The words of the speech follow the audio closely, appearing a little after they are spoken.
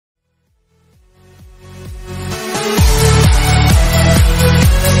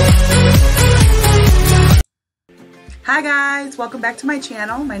Hi guys, welcome back to my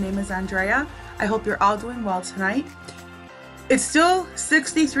channel. My name is Andrea. I hope you're all doing well tonight. It's still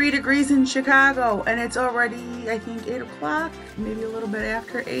 63 degrees in Chicago and it's already, I think, 8 o'clock, maybe a little bit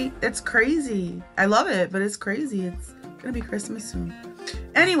after 8. It's crazy. I love it, but it's crazy. It's gonna be Christmas soon.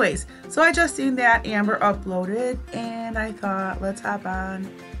 Anyways, so I just seen that Amber uploaded and I thought, let's hop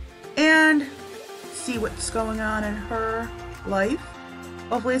on and see what's going on in her life.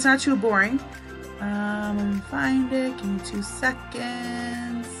 Hopefully it's not too boring. Let me find it. Give me 2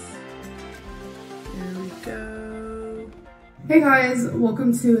 seconds. Here we go. Hey guys,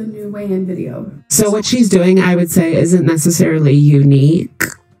 welcome to a new weigh-in video. So what she's doing, I would say, isn't necessarily unique.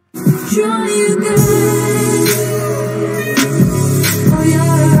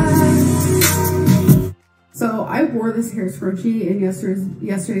 So I wore this hair scrunchie in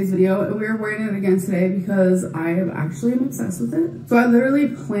yesterday's video, and we are wearing it again today because I actually am obsessed with it. So I literally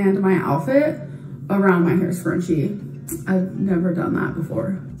planned my outfit around my hair scrunchie. I've never done that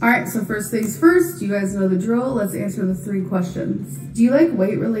before. All right, so first things first, you guys know the drill. Let's answer the 3 questions. Do you like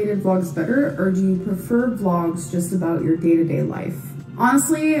weight-related vlogs better, or do you prefer vlogs just about your day-to-day life?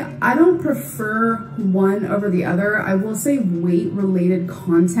 Honestly, I don't prefer one over the other. I will say weight-related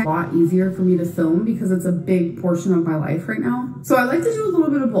content a lot easier for me to film because it's a big portion of my life right now. So I like to do a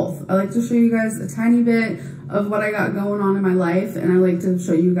little bit of both. I like to show you guys a tiny bit of what I got going on in my life, and I like to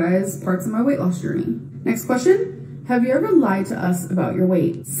show you guys parts of my weight loss journey. Next question, have you ever lied to us about your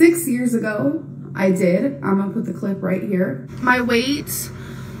weight? 6 years ago, I did. I'm gonna put the clip right here. My weight,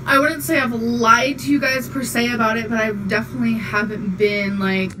 I wouldn't say I've lied to you guys per se about it, but I definitely haven't been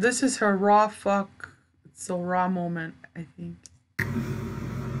like... This is her raw fuck. It's a raw moment, I think.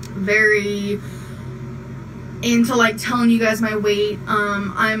 Very into like telling you guys my weight.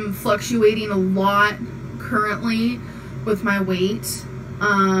 I'm fluctuating a lot currently with my weight.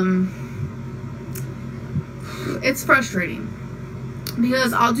 It's frustrating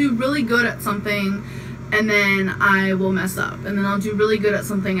because I'll do really good at something and then I will mess up, and then I'll do really good at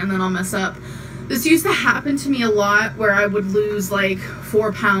something and then I'll mess up. This used to happen to me a lot where I would lose like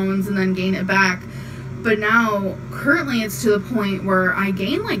 4 pounds and then gain it back. But now currently it's to the point where I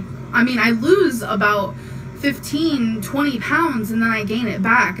gain like, I lose about 15, 20 pounds and then I gain it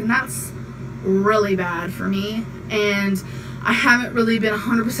back, and that's really bad for me. And I haven't really been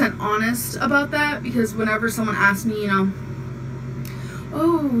 100% honest about that because whenever someone asks me, you know,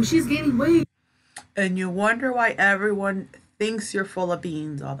 oh, she's gaining weight, and you wonder why everyone thinks you're full of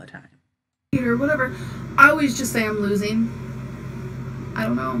beans all the time or whatever, I always just say I'm losing. I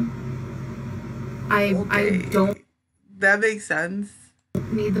don't know. I don't. That makes sense.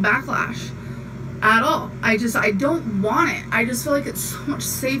 Need the backlash at all. I don't want it. I just feel like it's so much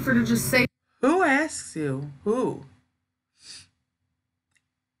safer to just say. Who asks you? Who?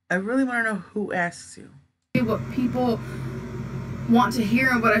 I really want to know who asks you. What people want to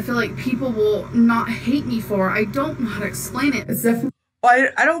hear and what I feel like people will not hate me for. I don't know how to explain it. It's definitely... Well,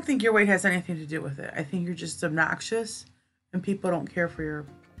 I don't think your weight has anything to do with it. I think you're just obnoxious and people don't care for your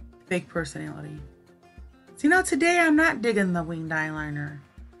fake personality. See, now today I'm not digging the winged eyeliner.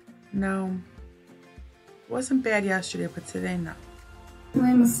 No. It wasn't bad yesterday, but today, no.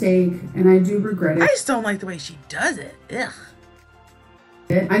 My mistake, and I do regret it. I just don't like the way she does it. Ugh.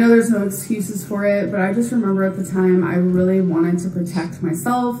 I know there's no excuses for it, but I just remember at the time I really wanted to protect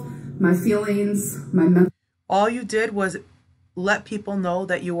myself, my feelings, my mental. All you did was let people know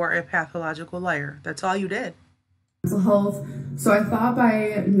that you were a pathological liar. That's all you did. Mental health. So I thought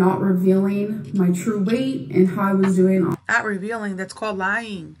by not revealing my true weight and how I was doing not revealing, that's called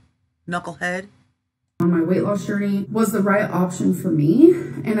lying, knucklehead. On my weight loss journey was the right option for me.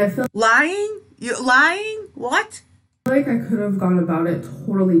 And I feel lying? You lying? What? Like I could have gone about it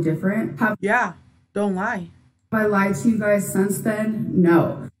totally different. Yeah, don't lie. Have I lied to you guys since then?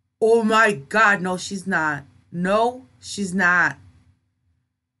 No. Oh my God, no, she's not. No, she's not.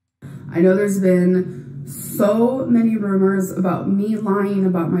 I know there's been so many rumors about me lying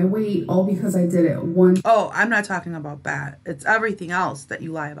about my weight, all because I did it one time. Oh, I'm not talking about that. It's everything else that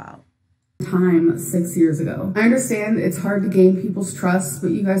you lie about. 6 years ago. I understand it's hard to gain people's trust,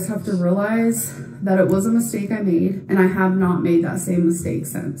 but you guys have to realize that it was a mistake I made, and I have not made that same mistake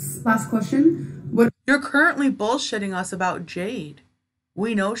since. Last question. What? You're currently bullshitting us about Jade.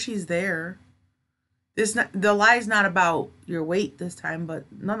 We know she's there. The lie is not about your weight this time, but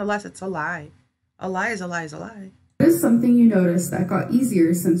nonetheless, it's a lie. A lie is a lie is a lie. What is something you noticed that got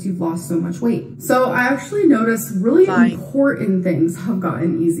easier since you've lost so much weight? So I actually noticed really important things have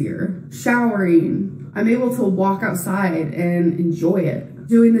gotten easier. Showering. I'm able to walk outside and enjoy it.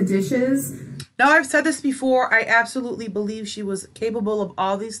 Doing the dishes. Now, I've said this before. I absolutely believe she was capable of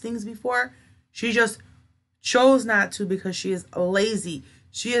all these things before. She just chose not to because she is lazy.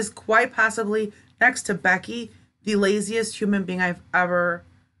 She is quite possibly, next to Becky, the laziest human being I've ever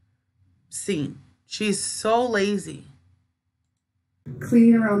seen. She's so lazy.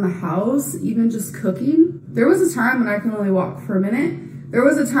 Cleaning around the house, even just cooking. There was a time when I could only walk for a minute. There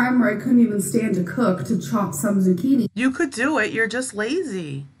was a time where I couldn't even stand to cook, to chop some zucchini. You could do it. You're just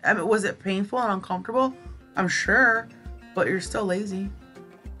lazy. I mean, was it painful and uncomfortable? I'm sure, but you're still lazy.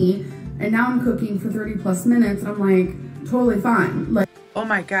 And now I'm cooking for 30 plus minutes. I'm like, totally fine. Like, oh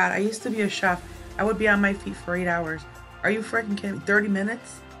my God, I used to be a chef. I would be on my feet for 8 hours. Are you freaking kidding me? 30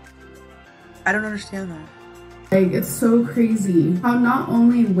 minutes? I don't understand that. Like, it's so crazy how not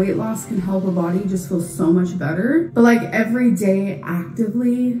only weight loss can help a body just feel so much better, but like every day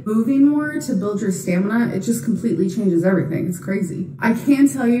actively moving more to build your stamina, it just completely changes everything. It's crazy. I can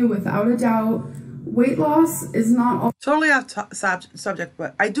tell you without a doubt, weight loss is not all totally off subject,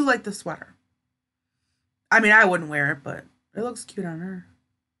 but I do like the sweater. I mean, I wouldn't wear it, but it looks cute on her.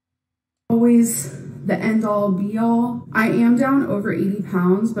 Always the end all be all. I am down over 80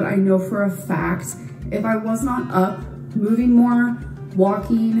 pounds, but I know for a fact if I was not up, moving more,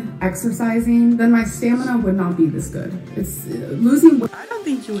 walking, exercising, then my stamina would not be this good. It's losing weight. I don't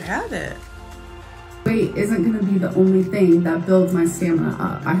think you have it. Weight isn't going to be the only thing that builds my stamina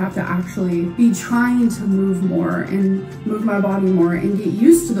up. I have to actually be trying to move more and move my body more and get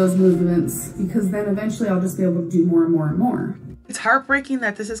used to those movements, because then eventually I'll just be able to do more and more and more. It's heartbreaking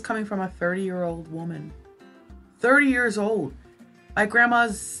that this is coming from a 30-year-old woman. 30 years old. My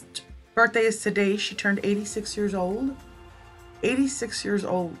grandma's birthday is today. She turned 86 years old. 86 years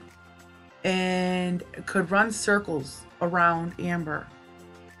old. And could run circles around Amber.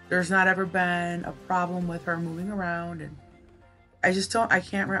 There's not ever been a problem with her moving around. And I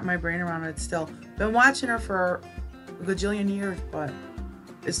can't wrap my brain around it still. Been watching her for a gajillion years, but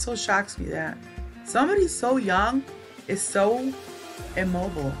it still shocks me that somebody so young is so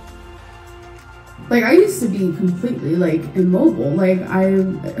immobile. Like, I used to be completely like immobile. Like,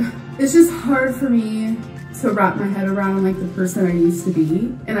 it's just hard for me to wrap my head around like the person I used to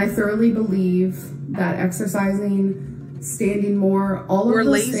be. And I thoroughly believe that exercising, standing more, all of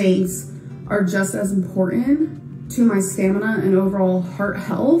those things are just as important to my stamina and overall heart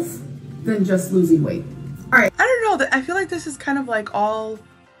health than just losing weight. All right. I don't know, I feel like this is kind of like all,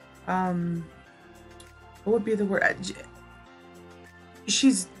 what would be the word?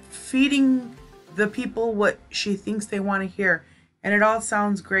 She's feeding the people what she thinks they want to hear, and it all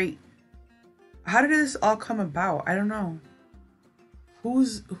sounds great. How did this all come about? I don't know.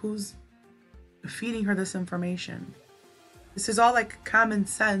 Who's feeding her this information? This is all like common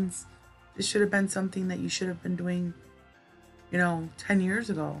sense. This should have been something that you should have been doing, 10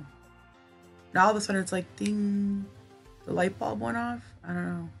 years ago. Now all of a sudden it's like, ding, the light bulb went off. I don't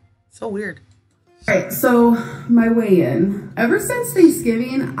know. So weird. All right, so my weigh-in. Ever since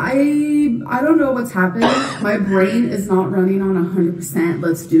Thanksgiving, I don't know what's happened. My brain is not running on 100%,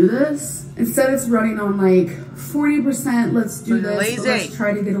 let's do this. Instead, it's running on like 40%, let's do this. Let's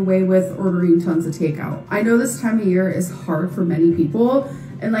try to get away with ordering tons of takeout. I know this time of year is hard for many people,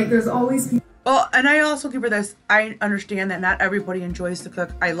 and like there's always people. Well, and I also give her this. I understand that not everybody enjoys to cook.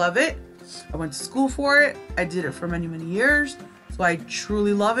 I love it. I went to school for it. I did it for many, many years. So I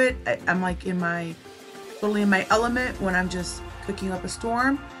truly love it. I'm like totally in my element when I'm just cooking up a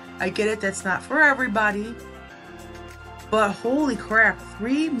storm. I get it, that's not for everybody. But holy crap,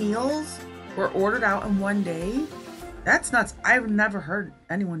 3 meals were ordered out in one day? That's nuts. I've never heard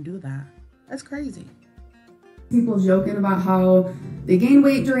anyone do that. That's crazy. People joking about how they gain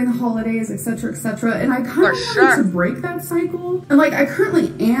weight during the holidays, etc., etc. And I kind of wanted to break that cycle. And like I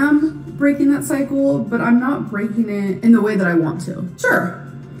currently am breaking that cycle, but I'm not breaking it in the way that I want to. Sure,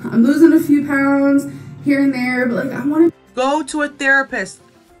 I'm losing a few pounds here and there, but like I want to go to a therapist.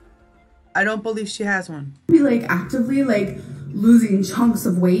 I don't believe she has one. Be like actively like losing chunks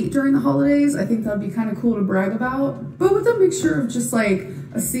of weight during the holidays. I think that'd be kind of cool to brag about, but with a mixture of just like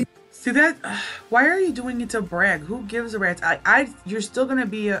a See that? Why are you doing it to brag? Who gives a rat's? You're still gonna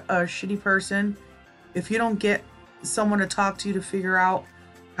be a shitty person if you don't get someone to talk to you to figure out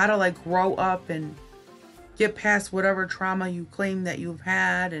how to like grow up and get past whatever trauma you claim that you've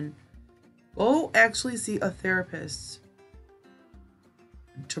had, and go actually see a therapist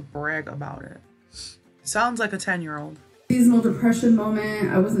to brag about it. Sounds like a 10-year-old. Seasonal depression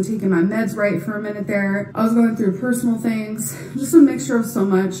moment. I wasn't taking my meds right for a minute there. I was going through personal things. Just a mixture of so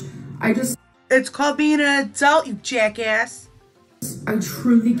much. It's called being an adult, you jackass. I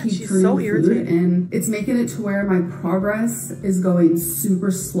truly keep turning so food, and it's making it to where my progress is going super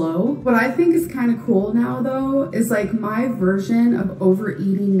slow. What I think is kind of cool now though is like my version of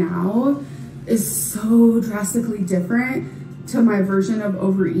overeating now is so drastically different to my version of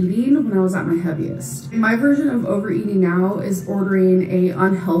overeating when I was at my heaviest. My version of overeating now is ordering a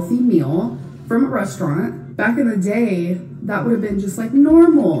unhealthy meal from a restaurant. Back in the day, that would have been just like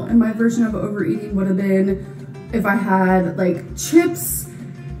normal. And my version of overeating would have been if I had like chips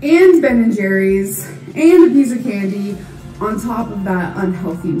and Ben & Jerry's and a piece of candy on top of that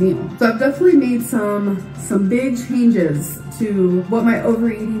unhealthy meal. So I've definitely made some big changes to what my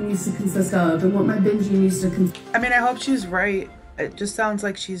overeating used to consist of and what my binging used to consist of. I mean, I hope she's right. It just sounds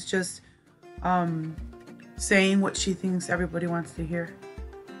like she's just saying what she thinks everybody wants to hear.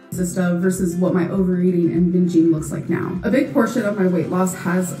 Versus what my overeating and binging looks like now. A big portion of my weight loss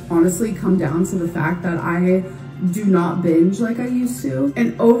has honestly come down to the fact that I do not binge like I used to.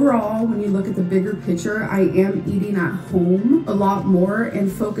 And overall, when you look at the bigger picture, I am eating at home a lot more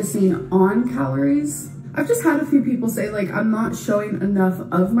and focusing on calories. I've just had a few people say like I'm not showing enough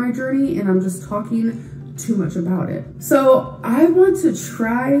of my journey and I'm just talking too much about it. So I want to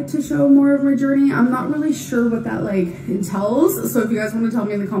try to show more of my journey. I'm not really sure what that like entails. So if you guys want to tell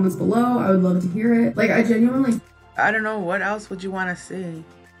me in the comments below, I would love to hear it. Like I genuinely, I don't know, what else would you want to see?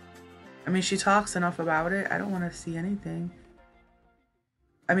 I mean, she talks enough about it. I don't want to see anything.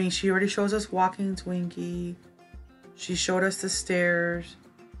 I mean, she already shows us walking Twinkie. She showed us the stairs.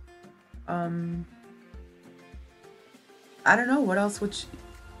 I don't know, what else would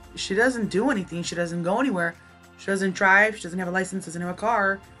she doesn't do anything. She doesn't go anywhere. She doesn't drive. She doesn't have a license, doesn't have a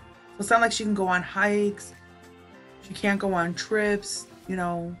car. So it's not like she can go on hikes. She can't go on trips. You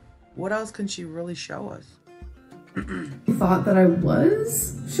know, what else can she really show us? I thought that I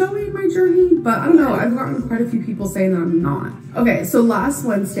was showing my journey, but I don't know. I've gotten quite a few people saying that I'm not. Okay, so last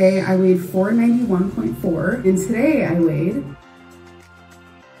Wednesday I weighed 491.4 and today I weighed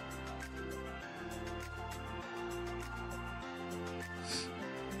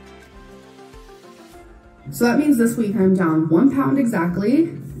so that means this week I'm down 1 pound exactly,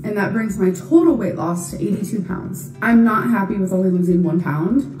 and that brings my total weight loss to 82 pounds. I'm not happy with only losing 1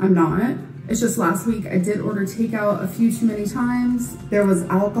 pound. I'm not. It's just last week I did order takeout a few too many times. There was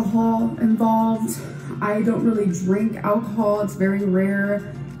alcohol involved. I don't really drink alcohol. It's very rare,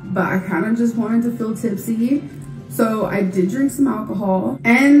 but I kind of just wanted to feel tipsy. So I did drink some alcohol,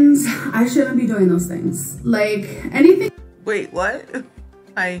 and I shouldn't be doing those things. Like anything. Wait, what?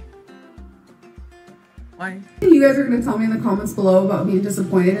 Why? You guys are gonna tell me in the comments below about being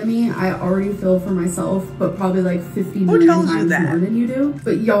disappointed in me. I already feel for myself, but probably like 50 million times more than you do.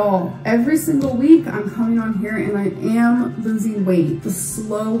 But y'all, every single week I'm coming on here and I am losing weight. The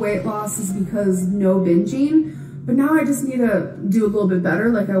slow weight loss is because no binging. But now I just need to do a little bit better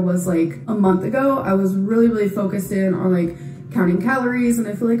like I was like a month ago. I was really focused in on like counting calories, and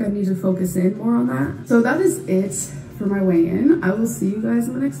I feel like I need to focus in more on that. So that is it for my weigh-in. I will see you guys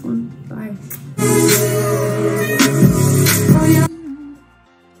in the next one. Bye.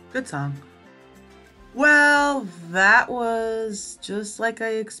 Good song. Well, that was just like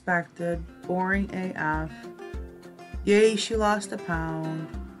I expected. Boring AF. Yay, she lost a pound.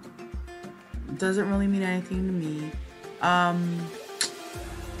 Doesn't really mean anything to me.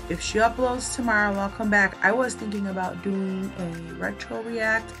 If she uploads tomorrow, I'll come back. I was thinking about doing a retro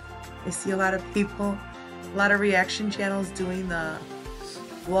react. I see a lot of people, a lot of reaction channels doing the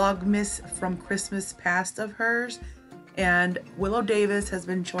Vlogmas from Christmas past of hers, and Willow Davis has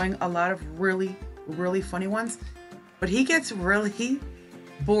been showing a lot of really funny ones, but he gets really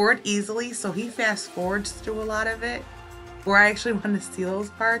bored easily, so he fast forwards through a lot of it, where I actually want to see those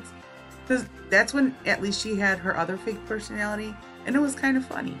parts, because that's when at least she had her other fake personality and it was kind of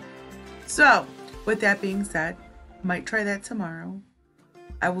funny. So with that being said, might try that tomorrow.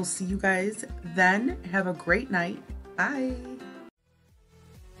 I will see you guys then. Have a great night. Bye.